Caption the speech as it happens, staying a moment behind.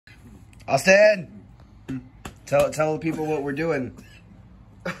Austin! Tell the people what we're doing.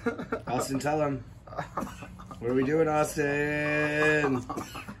 Austin, tell them. What are we doing, Austin?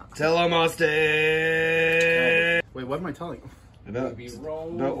 Tell them, Austin! Wait, what am I telling? About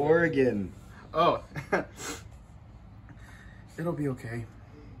Oregon. Oh. It'll be okay.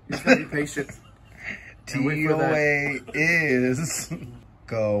 You just gotta be patient. TOA is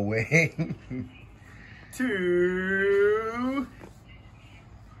going to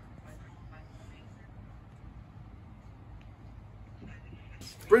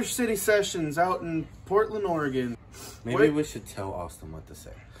Bridge City Sessions out in Portland, Oregon. Maybe we should tell Austin what to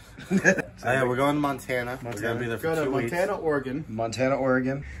say. Yeah, we're going to Montana. We're going to be there for 2 weeks. Montana, Oregon. Montana,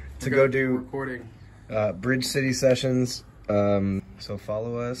 Oregon to go do recording Bridge City Sessions. So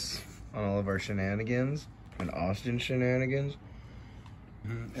follow us on all of our shenanigans and Austin shenanigans.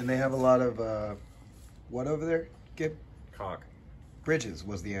 And they have a lot of what over there, Gib? Cock. Bridges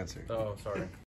was the answer. Oh, sorry.